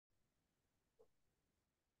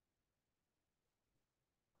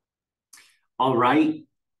All right.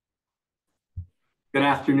 Good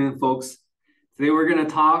afternoon, folks. Today we're going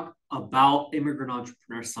to talk about Immigrant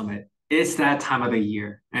Entrepreneur Summit. It's that time of the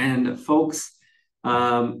year. And folks,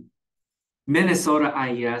 Minnesota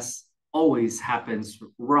IES always happens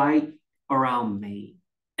right around May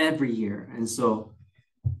every year. And so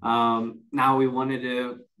now we wanted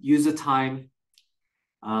to use the time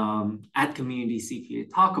at Community CPA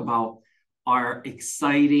to talk about our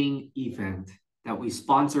exciting event that we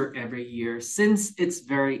sponsor every year since its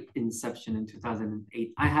very inception in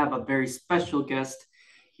 2008. I have a very special guest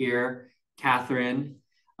here, Catherine,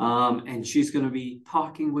 and she's going to be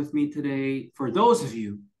talking with me today. For those of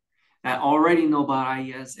you that already know about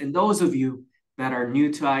IES, and those of you that are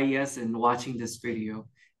new to IES and watching this video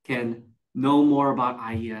can know more about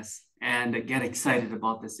IES and get excited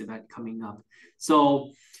about this event coming up. So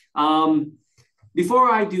before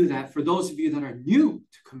I do that, for those of you that are new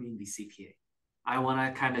to Community CPA, I want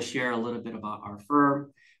to kind of share a little bit about our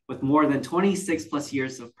firm. With more than 26 plus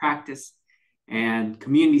years of practice and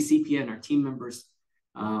Community CPA and our team members,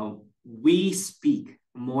 we speak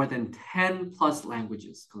more than 10 plus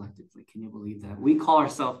languages collectively. Can you believe that? We call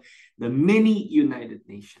ourselves the mini United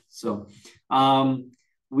Nations. So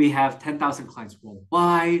we have 10,000 clients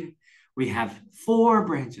worldwide. We have 4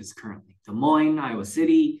 branches currently: Des Moines, Iowa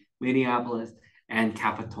City, Minneapolis, and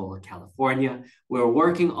Capitola, California. We're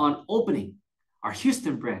working on opening our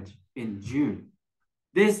Houston branch in June,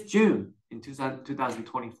 this June in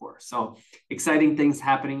 2024. So exciting things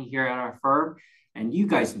happening here at our firm. And you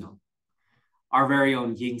guys know our very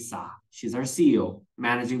own Ying Sa. She's our CEO,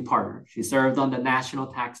 managing partner. She served on the National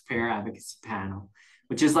Taxpayer Advocacy Panel,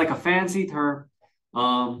 which is like a fancy term,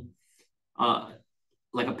 like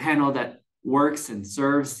a panel that works and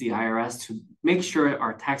serves the IRS to make sure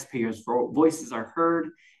our taxpayers' voices are heard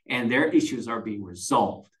and their issues are being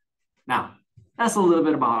resolved. Now, that's a little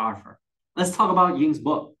bit about our firm. Let's talk about Ying's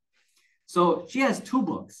book. So she has 2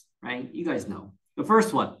 books, right? You guys know. The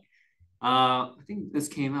first one, I think this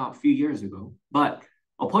came out a few years ago, but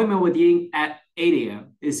Appointment with Ying at 8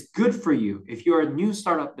 a.m. is good for you if you're a new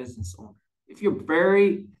startup business owner. If you're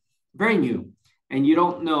very, very new and you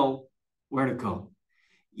don't know where to go,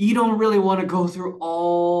 you don't really want to go through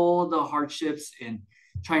all the hardships and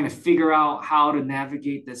trying to figure out how to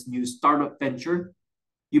navigate this new startup venture,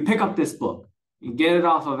 you pick up this book. You get it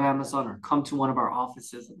off of Amazon or come to one of our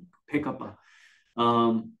offices and pick up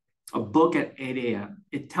a book at 8 a.m.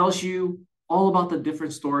 It tells you all about the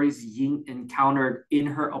different stories Ying encountered in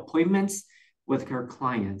her appointments with her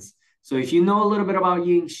clients. So if you know a little bit about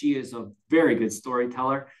Ying, she is a very good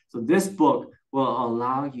storyteller. So this book will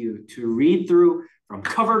allow you to read through from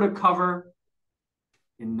cover to cover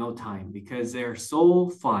in no time because they're so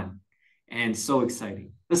fun and so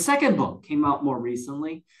exciting. The second book came out more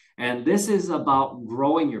recently, and this is about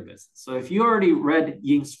growing your business. So if you already read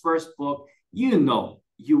Ying's first book, you know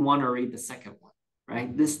you want to read the second one,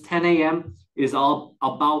 right? This 10 a.m. is all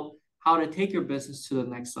about how to take your business to the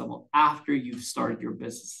next level after you've started your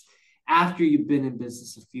business, after you've been in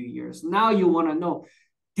business a few years. Now you want to know,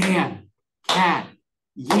 Dan, Kat,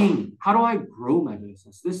 Ying, how do I grow my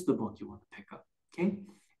business? This is the book you want to pick up, okay?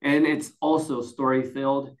 And it's also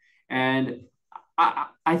story-filled. And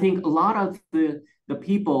I think a lot of the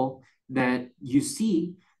people that you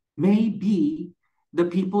see may be the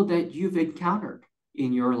people that you've encountered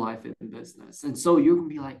in your life and business. And so you can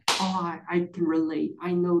be like, oh, I can relate.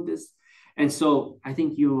 I know this. And so I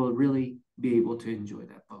think you will really be able to enjoy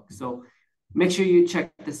that book. So make sure you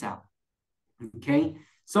check this out, okay?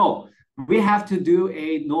 So we have to do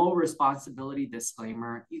a no responsibility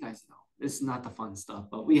disclaimer. You guys know this is not the fun stuff,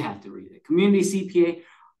 but we have to read it. Community CPA,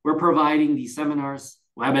 we're providing these seminars,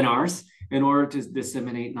 webinars, in order to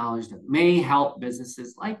disseminate knowledge that may help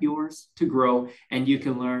businesses like yours to grow, and you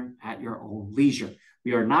can learn at your own leisure.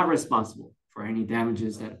 We are not responsible for any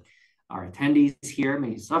damages that our attendees here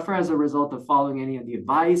may suffer as a result of following any of the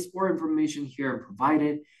advice or information here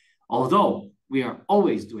provided, although we are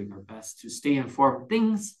always doing our best to stay informed.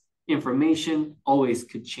 Information always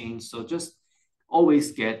could change, so just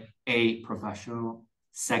always get a professional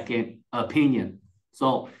second opinion.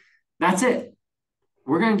 So that's it.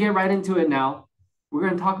 We're going to get right into it now. We're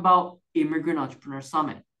going to talk about Immigrant Entrepreneurs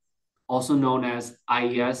Summit, also known as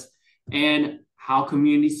IES, and how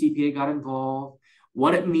Community CPA got involved,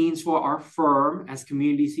 what it means for our firm as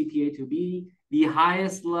Community CPA to be the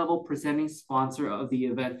highest level presenting sponsor of the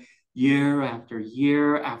event year after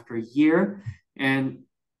year after year. And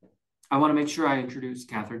I want to make sure I introduce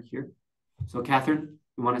Catherine here. So Catherine,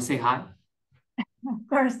 you want to say hi? Of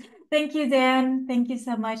course. Thank you, Dan. Thank you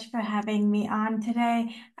so much for having me on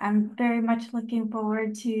today. I'm very much looking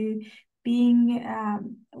forward to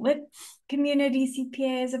being with Community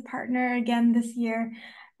CPA as a partner again this year,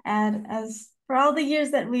 and as for all the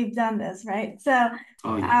years that we've done this, right? So,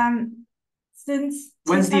 since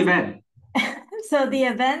when's the event? So the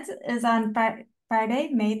event is on Friday,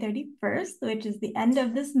 May 31st, which is the end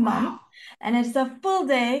of this month. And it's a full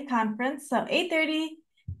day conference, so 8:30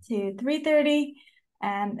 to 3:30,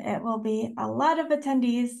 and it will be a lot of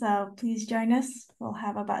attendees, so please join us. We'll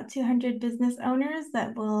have about 200 business owners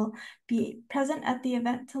that will be present at the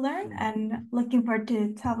event to learn, and looking forward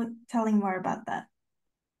to telling more about that.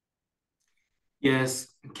 Yes,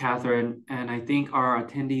 Catherine, and I think our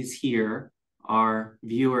attendees here, our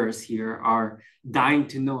viewers here are dying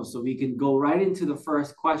to know, so we can go right into the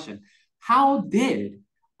first question. How did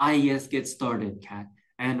IES get started, Kat?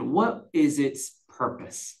 And what is its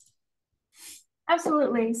purpose?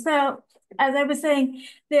 Absolutely. So as I was saying,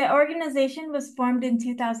 the organization was formed in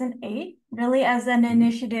 2008, really as an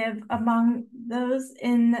initiative among those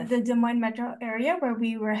in the Des Moines metro area where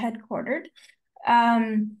we were headquartered,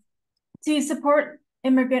 to support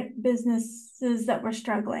immigrant businesses that were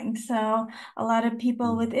struggling. So a lot of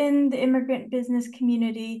people within the immigrant business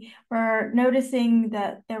community were noticing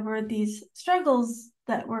that there were these struggles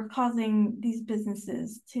that were causing these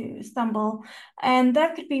businesses to stumble. And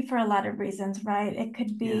that could be for a lot of reasons, right? It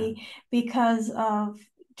could be because of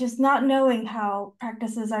just not knowing how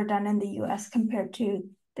practices are done in the US compared to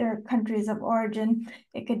their countries of origin.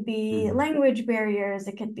 It could be language barriers,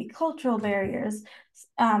 it could be cultural barriers,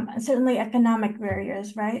 certainly economic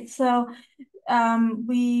barriers, right? So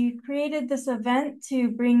we created this event to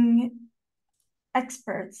bring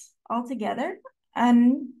experts all together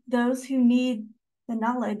and those who need the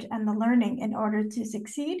knowledge and the learning in order to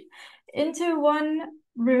succeed into one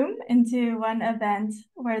room, into one event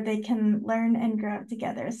where they can learn and grow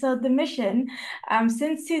together. So the mission,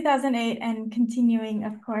 since 2008 and continuing,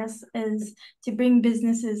 of course, is to bring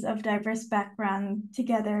businesses of diverse background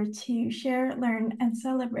together to share, learn, and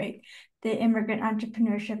celebrate the immigrant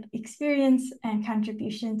entrepreneurship experience and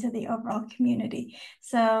contribution to the overall community.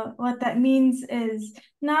 So what that means is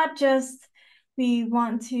not just we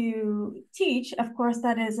want to teach, of course,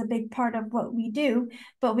 that is a big part of what we do,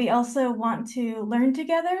 but we also want to learn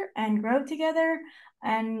together and grow together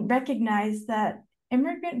and recognize that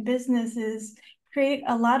immigrant businesses create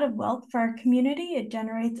a lot of wealth for our community. It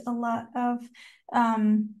generates a lot of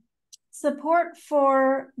support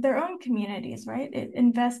for their own communities, right? It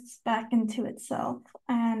invests back into itself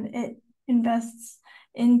and it invests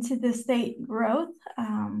into the state growth.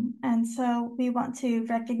 And so we want to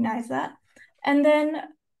recognize that. And then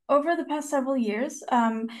over the past several years,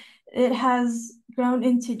 it has grown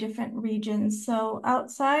into different regions. So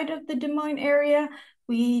outside of the Des Moines area,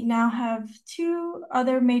 we now have two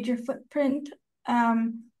other major footprint,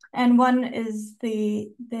 and one is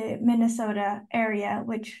the Minnesota area,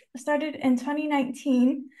 which started in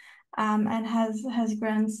 2019 and has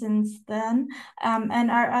grown since then.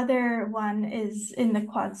 And our other one is in the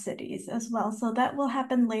Quad Cities as well. So that will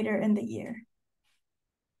happen later in the year.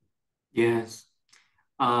 Yes,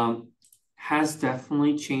 has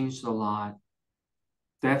definitely changed a lot,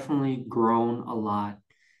 definitely grown a lot,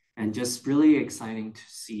 and just really exciting to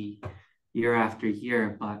see year after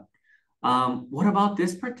year. But what about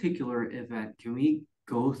this particular event? Can we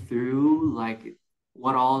go through like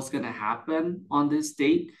what all is going to happen on this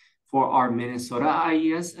date for our Minnesota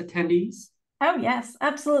IES attendees? Oh, yes,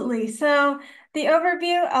 absolutely. So the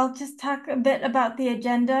overview, I'll just talk a bit about the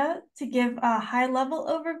agenda to give a high-level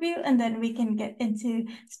overview, and then we can get into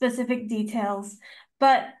specific details.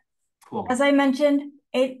 But as I mentioned,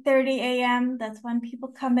 8:30 a.m., that's when people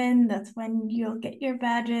come in. That's when you'll get your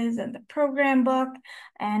badges and the program book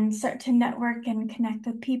and start to network and connect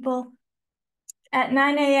with people. At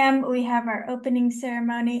 9 a.m., we have our opening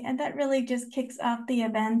ceremony, and that really just kicks off the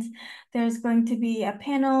event. There's going to be a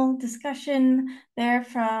panel discussion there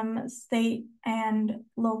from state and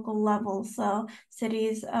local levels. So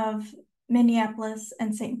cities of Minneapolis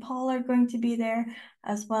and St. Paul are going to be there,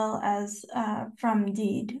 as well as from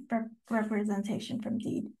DEED, representation from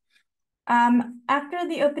DEED. After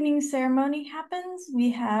the opening ceremony happens,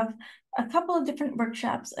 we have a couple of different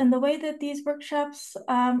workshops. And the way that these workshops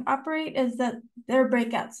operate is that they're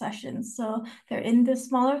breakout sessions. So they're in the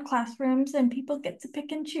smaller classrooms and people get to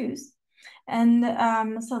pick and choose.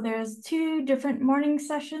 And so there's two different morning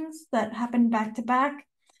sessions that happen back to back.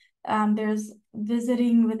 There's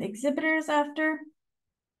visiting with exhibitors after.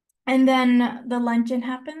 And then the luncheon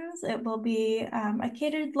happens. It will be a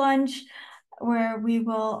catered lunch where we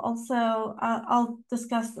will also, I'll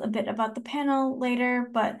discuss a bit about the panel later,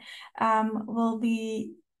 but we'll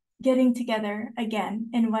be getting together again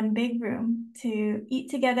in one big room to eat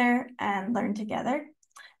together and learn together.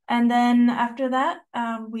 And then after that,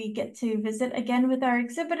 we get to visit again with our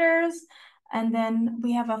exhibitors. And then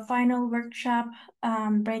we have a final workshop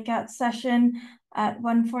breakout session at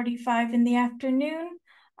 1:45 in the afternoon,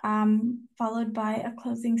 followed by a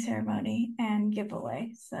closing ceremony and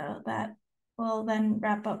giveaway. So that will then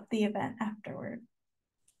wrap up the event afterward.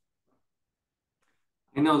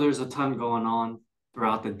 I know there's a ton going on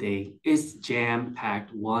throughout the day. It's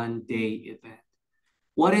jam-packed one-day event.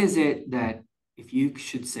 What is it that, if you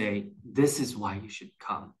should say, this is why you should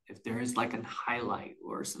come, if there is like a highlight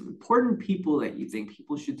or some important people that you think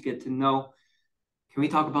people should get to know, can we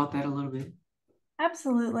talk about that a little bit?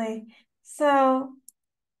 Absolutely. So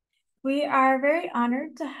we are very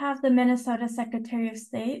honored to have the Minnesota Secretary of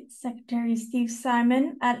State, Secretary Steve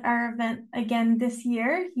Simon, at our event again this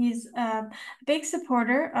year. He's a big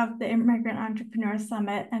supporter of the Immigrant Entrepreneurs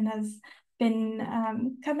Summit and has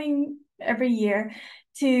been coming every year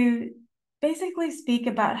to basically speak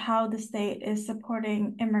about how the state is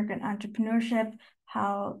supporting immigrant entrepreneurship,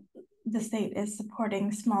 how the state is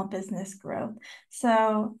supporting small business growth.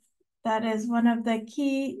 So that is one of the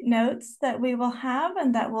key notes that we will have,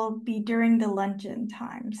 and that will be during the luncheon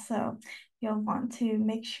time. So you'll want to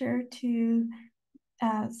make sure to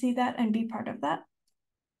see that and be part of that.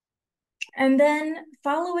 And then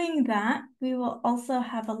following that, we will also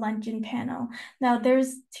have a luncheon panel. Now,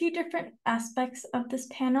 there's two different aspects of this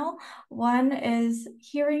panel. One is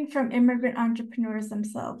hearing from immigrant entrepreneurs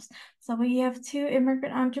themselves. So we have two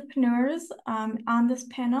immigrant entrepreneurs on this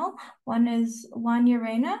panel. One is Juan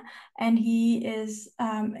Urena, and he is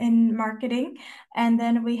in marketing. And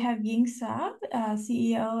then we have Ying Saab,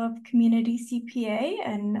 CEO of Community CPA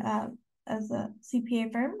and as a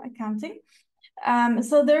CPA firm, accounting.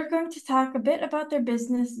 So they're going to talk a bit about their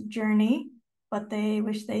business journey, what they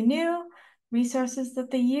wish they knew, resources that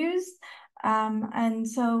they used. And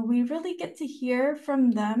so we really get to hear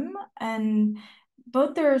from them and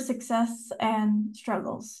both their success and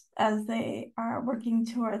struggles as they are working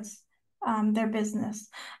towards their business.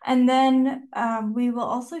 And then we will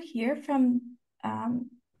also hear from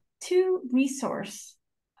two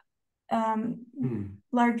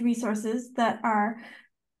large resources that are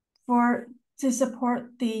to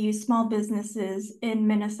support the small businesses in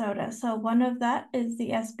Minnesota. So one of that is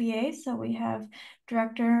the SBA. So we have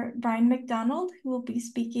Director Brian McDonald, who will be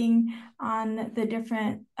speaking on the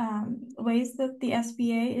different ways that the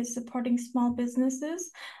SBA is supporting small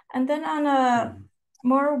businesses. And then on a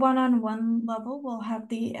more one-on-one level, we'll have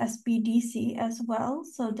the SBDC as well.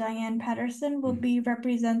 So Diane Patterson will be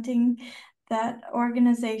representing that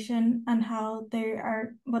organization and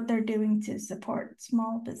what they're doing to support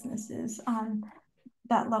small businesses on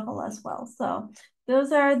that level as well. So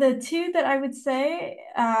those are the two that I would say,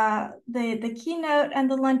 the keynote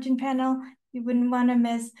and the luncheon panel you wouldn't want to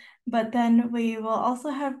miss. But then we will also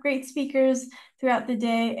have great speakers throughout the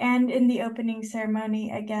day and in the opening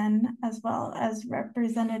ceremony again, as well as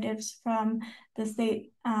representatives from the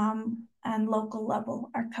state and local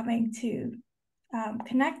level are coming to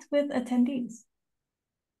connect with attendees.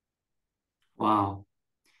 Wow.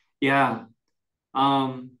 Yeah.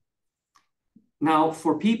 Now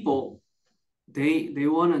for people, they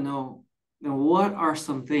want to know, what are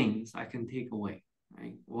some things I can take away,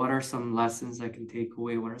 right? What are some lessons I can take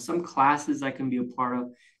away? What are some classes I can be a part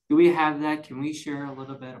of? Do we have that? Can we share a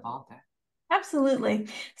little bit about that? Absolutely.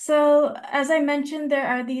 So as I mentioned, there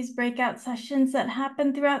are these breakout sessions that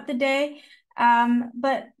happen throughout the day.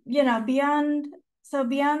 But beyond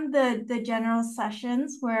the general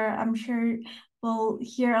sessions where I'm sure we'll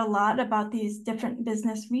hear a lot about these different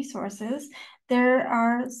business resources, there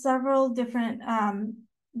are several different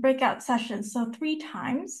breakout sessions, so 3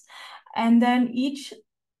 times. And then each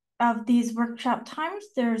of these workshop times,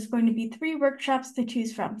 there's going to be 3 workshops to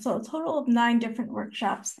choose from. So a total of 9 different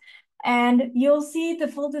workshops. And you'll see the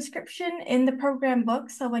full description in the program book.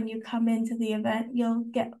 So when you come into the event, you'll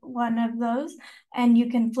get one of those and you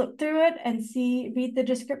can flip through it and read the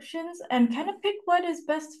descriptions and kind of pick what is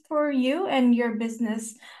best for you and your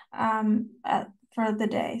business for the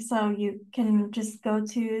day. So you can just go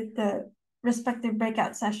to the respective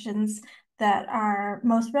breakout sessions that are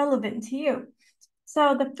most relevant to you.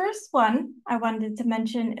 So the first one I wanted to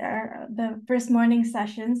mention are the first morning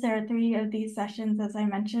sessions. There are 3 of these sessions, as I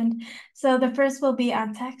mentioned. So the first will be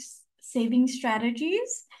on tax saving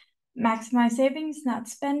strategies, maximize savings, not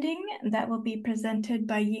spending. That will be presented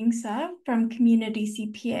by Ying Sa from Community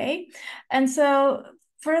CPA. And so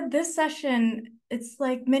for this session, it's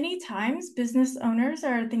like many times business owners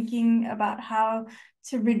are thinking about how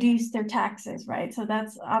reduce their taxes, right? So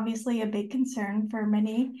that's obviously a big concern for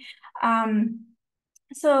many.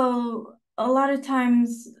 So a lot of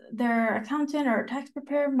times their accountant or tax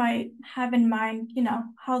preparer might have in mind,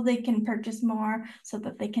 how they can purchase more so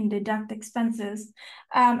that they can deduct expenses.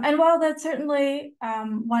 And while that's certainly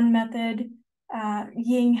one method,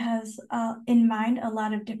 Ying has in mind a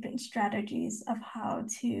lot of different strategies of how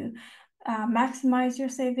to maximize your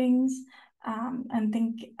savings and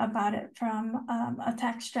think about it from a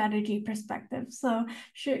tax strategy perspective. So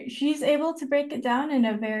she's able to break it down in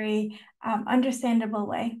a very understandable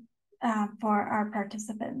way for our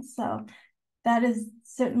participants. So that is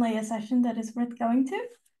certainly a session that is worth going to.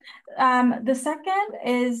 The second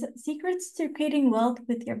is secrets to creating wealth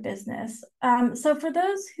with your business. So for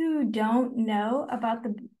those who don't know about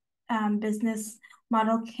the business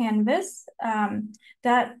model canvas,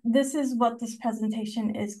 that this is what this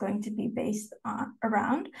presentation is going to be based on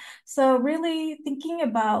around. So really thinking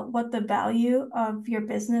about what the value of your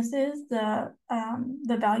business is, the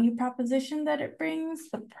value proposition that it brings,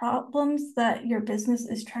 the problems that your business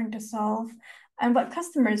is trying to solve, and what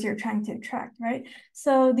customers you're trying to attract, right?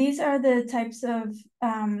 So these are the types of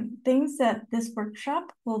things that this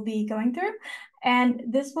workshop will be going through. And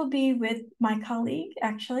this will be with my colleague,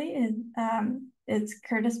 actually, it's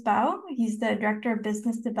Curtis Bao. He's the Director of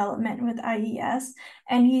Business Development with IES,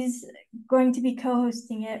 and he's going to be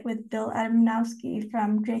co-hosting it with Bill Adamowski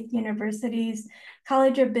from Drake University's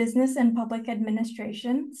College of Business and Public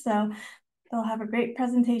Administration. So they'll have a great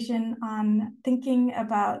presentation on thinking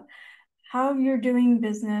about how you're doing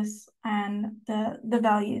business and the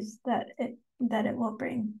values that it will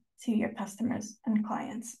bring to your customers and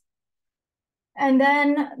clients. And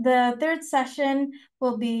then the third session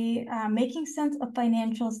will be making sense of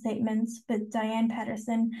financial statements with Diane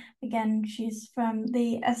Patterson. Again, she's from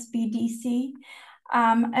the SBDC.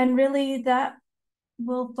 And really that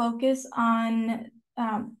will focus on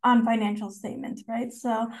financial statements, right?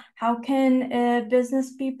 So how can a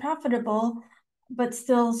business be profitable but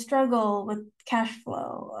still struggle with cash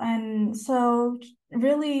flow? And so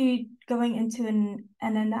really going into an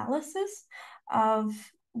analysis of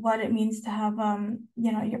what it means to have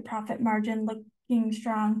your profit margin looking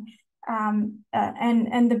strong,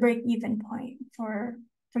 and the break-even point for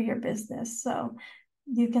your business. So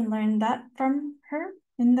you can learn that from her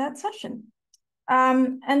in that session.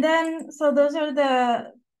 And then so those are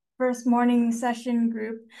the first morning session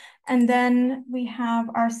group, and then we have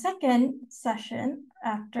our second session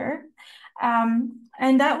after,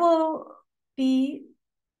 and that will be,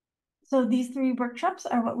 so these three workshops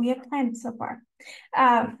are what we have planned so far.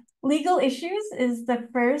 Legal issues is the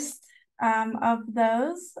first of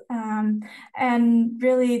those, and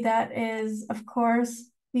really that is, of course,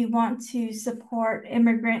 we want to support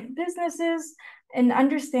immigrant businesses in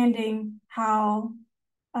understanding how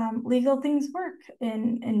legal things work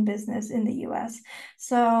in business in the US.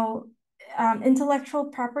 So intellectual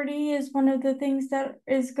property is one of the things that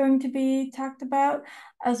is going to be talked about,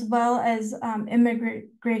 as well as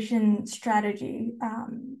immigration strategy,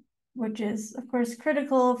 which is, of course,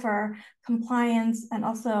 critical for compliance and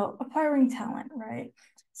also acquiring talent, right?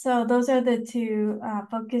 So those are the two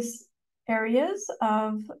focus areas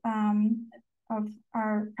of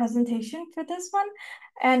our presentation for this one.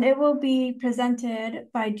 And it will be presented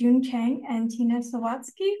by June Chang and Tina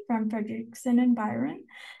Sawatsky from Frederickson and Byron.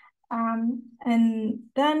 And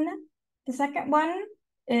then the second one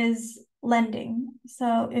is lending.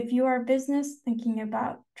 So if you are a business thinking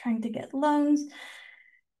about trying to get loans,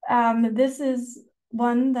 this is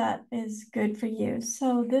one that is good for you.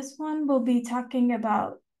 So this one will be talking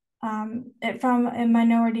about it from a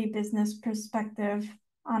minority business perspective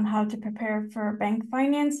on how to prepare for bank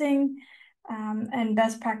financing and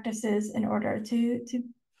best practices in order to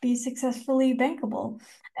be successfully bankable.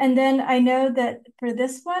 And then I know that for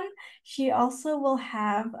this one, she also will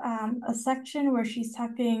have a section where she's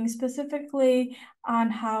talking specifically on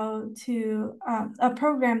how to, a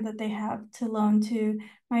program that they have to loan to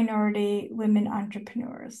minority women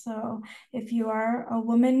entrepreneurs. So if you are a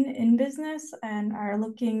woman in business and are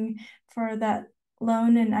looking for that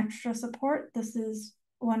loan and extra support, this is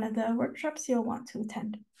one of the workshops you'll want to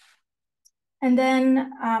attend. And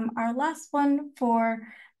then our last one for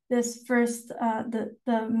this first,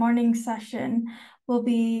 the morning session will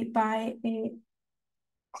be by a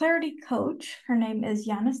clarity coach. Her name is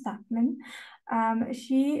Jana Stockman.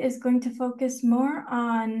 She is going to focus more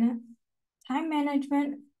on time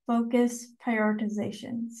management, focus,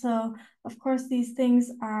 prioritization. So of course, these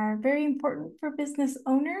things are very important for business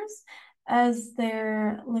owners as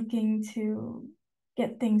they're looking to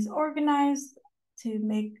get things organized, to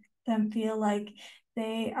make them feel like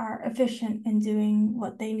they are efficient in doing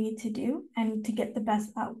what they need to do and to get the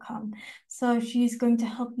best outcome. So she's going to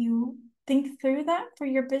help you think through that for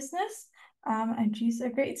your business. And she's a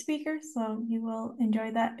great speaker, so you will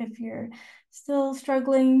enjoy that if you're still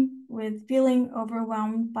struggling with feeling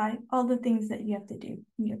overwhelmed by all the things that you have to do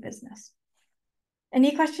in your business.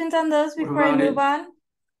 Any questions on those before I move on?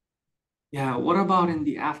 Yeah, what about in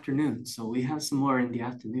the afternoon? So we have some more in the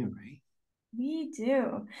afternoon, right? We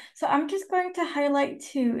do. So I'm just going to highlight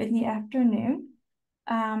two in the afternoon.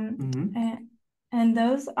 And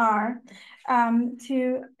those are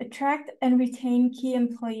to attract and retain key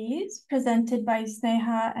employees, presented by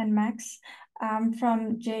Sneha and Max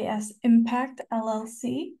from JS Impact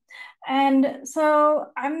LLC. And so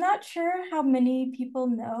I'm not sure how many people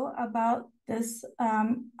know about this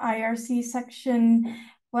IRC section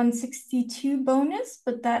 162 bonus,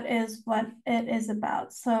 but that is what it is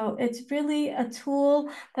about. So it's really a tool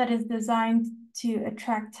that is designed to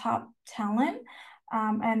attract top talent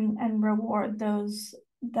and reward those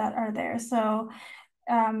that are there. So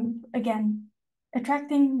again,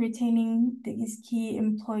 attracting, retaining these key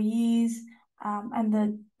employees and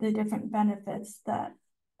the different benefits that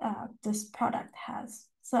this product has.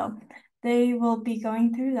 So they will be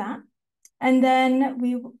going through that. And then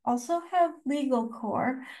we also have Legal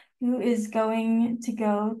Core, who is going to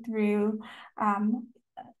go through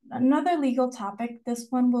another legal topic. This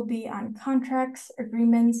one will be on contracts,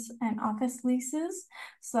 agreements, and office leases.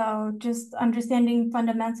 So just understanding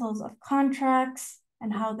fundamentals of contracts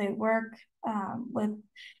and how they work with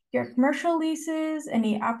your commercial leases,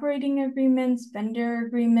 any operating agreements, vendor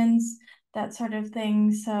agreements, that sort of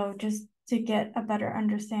thing. So just to get a better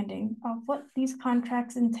understanding of what these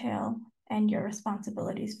contracts entail and your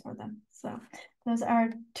responsibilities for them. So those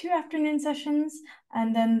are 2 afternoon sessions,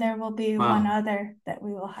 and then there will be one other that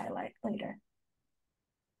we will highlight later.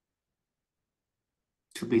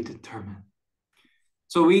 To be determined.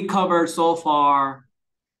 So we covered so far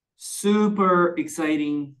super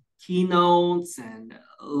exciting keynotes and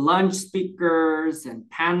lunch speakers and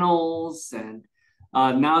panels, and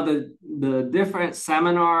now the different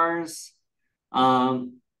seminars.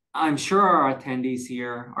 I'm sure our attendees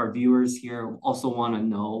here, our viewers here, also want to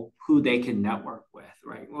know who they can network with,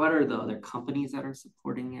 right? What are the other companies that are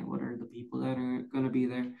supporting it? What are the people that are going to be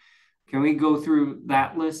there? Can we go through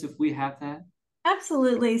that list if we have that?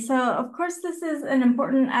 Absolutely. So, of course, this is an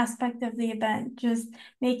important aspect of the event, just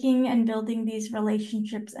making and building these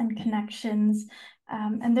relationships and connections.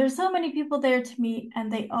 And there's so many people there to meet,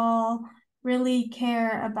 and they all really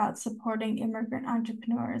care about supporting immigrant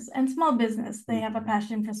entrepreneurs and small business. They have a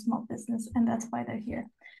passion for small business, and that's why they're here.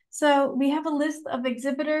 So we have a list of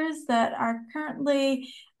exhibitors that are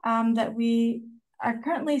currently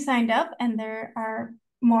signed up, and there are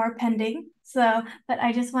more pending. So, but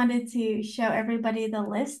I just wanted to show everybody the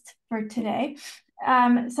list for today.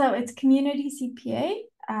 So it's Community CPA,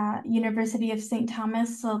 University of St.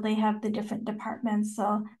 Thomas. So they have the different departments.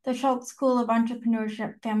 So the Schultz School of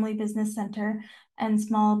Entrepreneurship, Family Business Center, and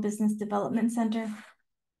Small Business Development Center.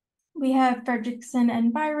 We have Frederickson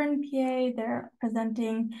and Byron, PA. They're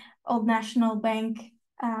presenting. Old National Bank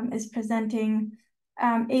is presenting.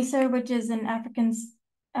 ACER, which is an African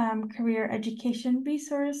career education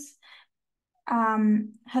resource.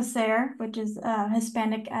 HASER, which is a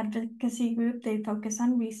Hispanic advocacy group. They focus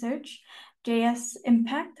on research. JS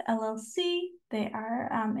Impact LLC, they are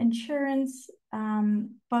insurance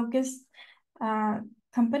focused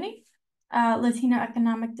company. Latino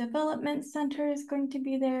Economic Development Center is going to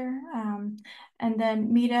be there. And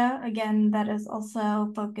then MEDA, again, that is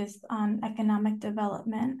also focused on economic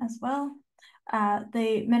development as well.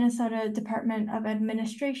 The Minnesota Department of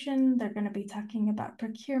Administration, they're going to be talking about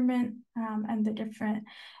procurement and the different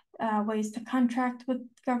ways to contract with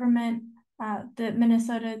government. The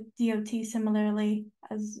Minnesota DOT similarly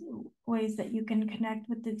as ways that you can connect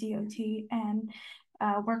with the DOT and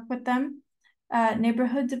work with them.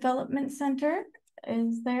 Neighborhood Development Center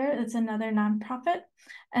is there. It's another nonprofit.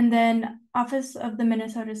 And then Office of the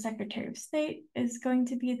Minnesota Secretary of State is going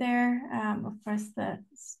to be there. Of course, the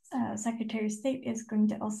Secretary of State is going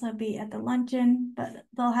to also be at the luncheon, but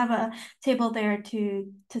they'll have a table there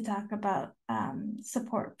to talk about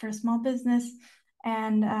support for small business.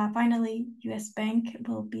 And finally, US Bank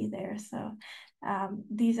will be there. So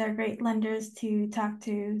these are great lenders to talk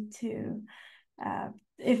to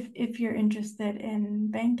if you're interested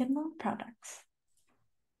in bank and loan products.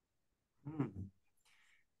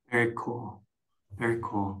 Very cool. Very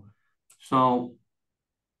cool. So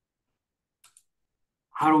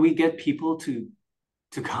how do we get people to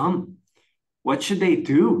come? What should they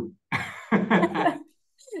do? That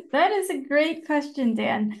is a great question,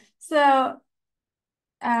 Dan. So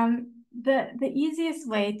the easiest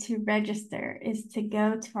way to register is to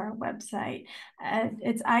go to our website.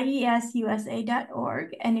 It's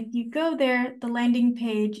iesusa.org. And if you go there, the landing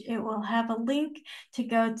page, it will have a link to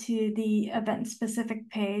go to the event specific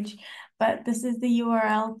page, but this is the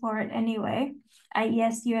URL for it anyway,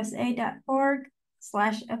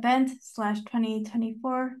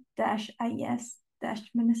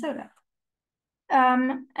 iesusa.org/event/2024-IES-Minnesota.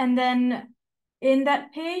 And then in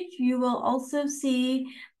that page, you will also see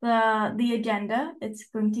the agenda. It's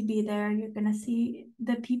going to be there. You're going to see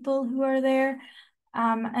the people who are there.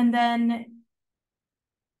 And then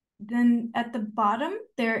at the bottom,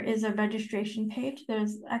 there is a registration page.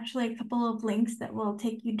 There's actually a couple of links that will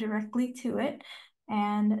take you directly to it.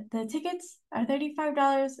 And the tickets are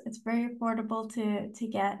 $35. It's very affordable to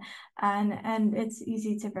get, and it's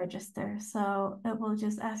easy to register. So it will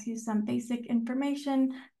just ask you some basic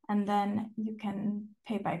information, and then you can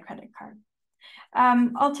pay by credit card.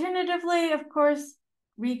 Alternatively, of course,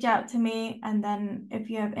 reach out to me. And then if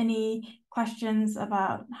you have any questions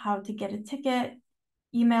about how to get a ticket,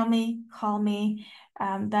 email me, call me.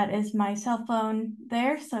 That is my cell phone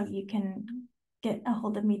there, so you can get a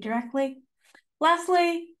hold of me directly.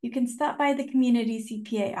 Lastly, you can stop by the Community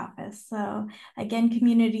CPA office. So again,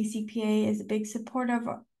 Community CPA is a big supporter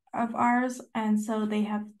of ours, and so they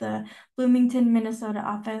have the Bloomington, Minnesota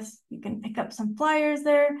office. You can pick up some flyers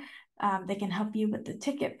there. They can help you with the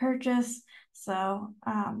ticket purchase. So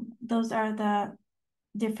those are the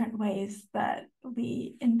different ways that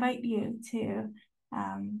we invite you to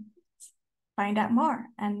find out more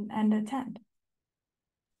and attend.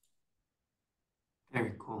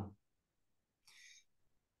 Very cool.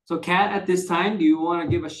 So Kat, at this time, do you want to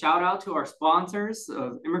give a shout out to our sponsors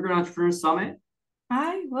of Immigrant Entrepreneurs Summit?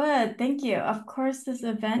 I would, thank you. Of course, this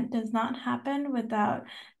event does not happen without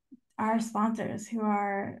our sponsors, who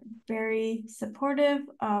are very supportive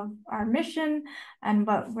of our mission and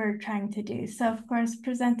what we're trying to do. So of course,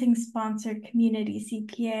 presenting sponsor Community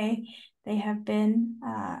CPA, they have been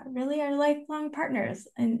really our lifelong partners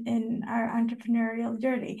in our entrepreneurial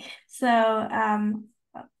journey. So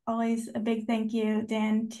always a big thank you,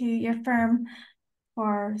 Dan, to your firm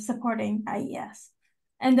for supporting IES.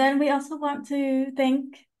 And then we also want to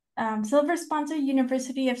thank Silver sponsor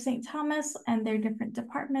University of St. Thomas and their different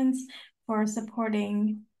departments for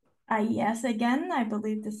supporting IES again. I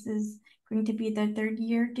believe this is going to be their third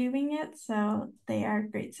year doing it, so they are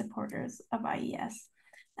great supporters of IES.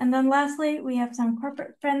 And then lastly, we have some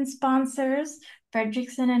corporate friend sponsors,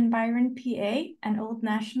 Frederickson and Byron PA and Old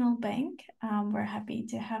National Bank. We're happy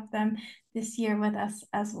to have them this year with us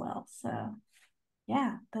as well. So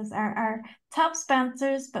yeah, those are our top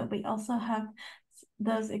sponsors, but we also have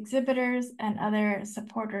those exhibitors and other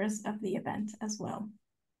supporters of the event as well.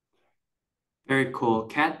 Very cool.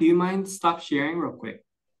 Kat, do you mind stop sharing real quick?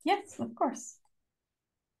 Yes, of course.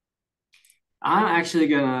 I'm actually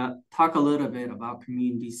gonna talk a little bit about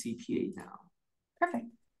Community CPA now. Perfect.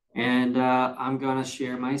 And I'm gonna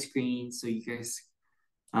share my screen so you guys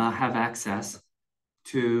have access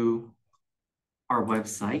to our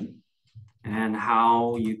website and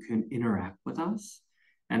how you can interact with us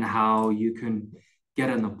and how you can get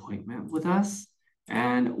an appointment with us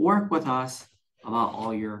and work with us about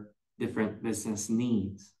all your different business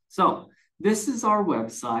needs. So this is our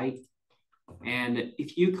website. And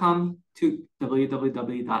if you come to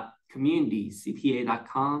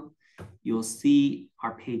www.communitycpa.com, you'll see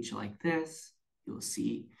our page like this. You'll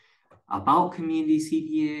see about Community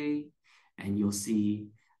CPA, and you'll see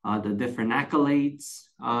the different accolades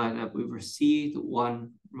that we've received.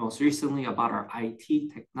 One most recently about our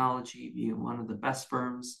IT technology being one of the best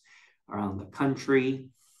firms around the country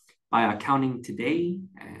by Accounting Today,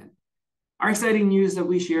 and our exciting news that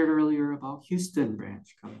we shared earlier about Houston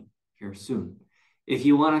branch coming here soon. If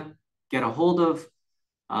you want to get a hold of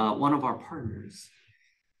one of our partners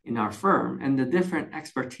in our firm and the different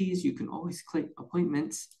expertise, you can always click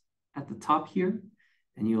appointments at the top here,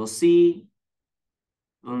 and you will see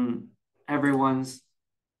everyone's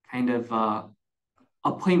kind of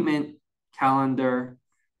appointment calendar.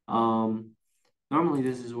 Normally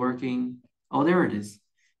this is working. Oh, there it is.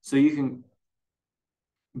 So you can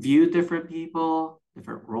view different people,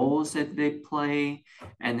 different roles that they play,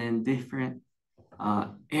 and then different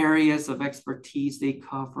areas of expertise they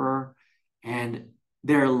cover, and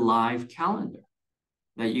their live calendar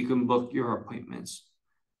that you can book your appointments.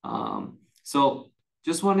 So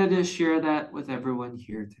just wanted to share that with everyone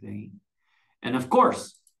here today. And of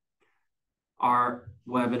course, our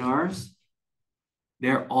webinars,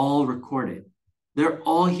 they're all recorded. They're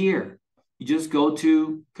all here. You just go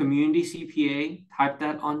to Community CPA, type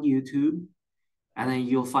that on YouTube, And then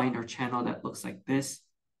you'll find our channel that looks like this.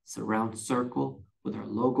 It's a round circle with our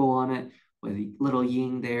logo on it, with a little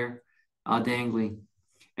yin there dangling.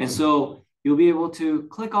 And so you'll be able to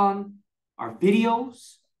click on our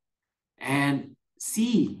videos and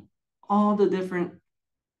see all the different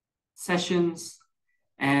sessions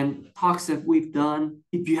and talks that we've done.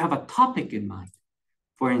 If you have a topic in mind,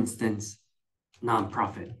 for instance,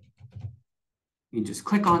 nonprofit, you just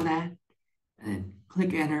click on that and then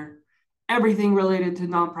click enter. Everything related to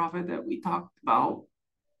nonprofit that we talked about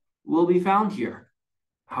will be found here.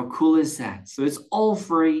 How cool is that? So it's all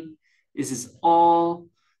free. This is all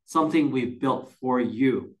something we've built for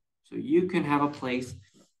you. So you can have a place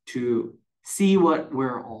to see what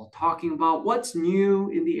we're all talking about, what's new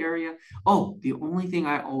in the area. Oh, the only thing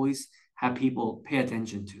I always have people pay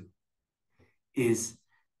attention to is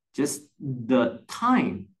just the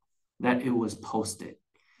time that it was posted.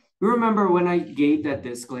 You remember when I gave that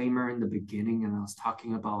disclaimer in the beginning and I was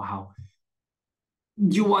talking about how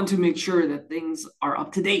you want to make sure that things are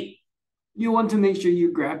up to date. You want to make sure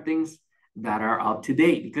you grab things that are up to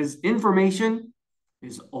date because information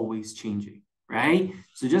is always changing, right?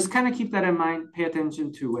 So just kind of keep that in mind. Pay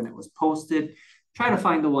attention to when it was posted. Try to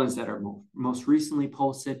find the ones that are most recently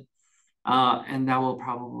posted, and that will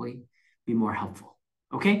probably be more helpful.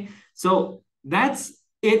 Okay, so that's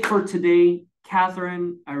it for today.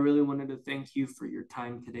 Catherine, I really wanted to thank you for your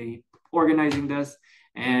time today organizing this.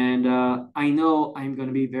 And I know I'm going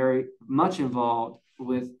to be very much involved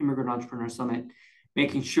with Immigrant Entrepreneurs Summit,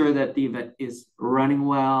 making sure that the event is running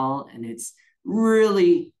well and it's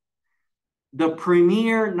really the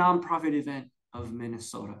premier nonprofit event of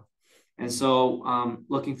Minnesota. And so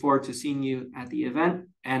looking forward to seeing you at the event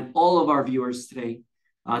and all of our viewers today.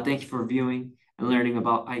 Thank you for viewing and learning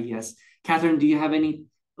about IES. Catherine, do you have any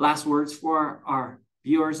last words for our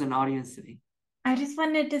viewers and audience today? I just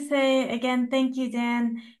wanted to say again, thank you,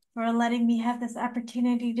 Dan, for letting me have this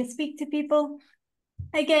opportunity to speak to people.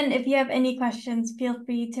 Again, if you have any questions, feel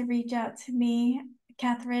free to reach out to me,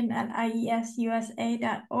 Catherine at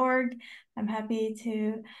iesusa.org. I'm happy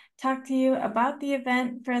to talk to you about the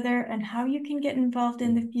event further and how you can get involved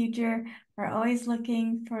in the future. We're always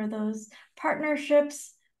looking for those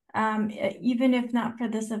partnerships, even if not for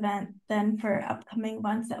this event, then for upcoming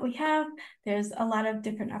ones that we have. There's a lot of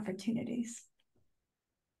different opportunities.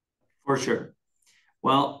 For sure.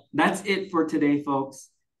 Well, that's it for today, folks.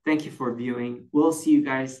 Thank you for viewing. We'll see you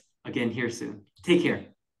guys again here soon. Take care.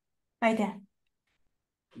 Bye, Dan.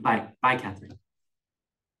 Bye. Bye, Catherine.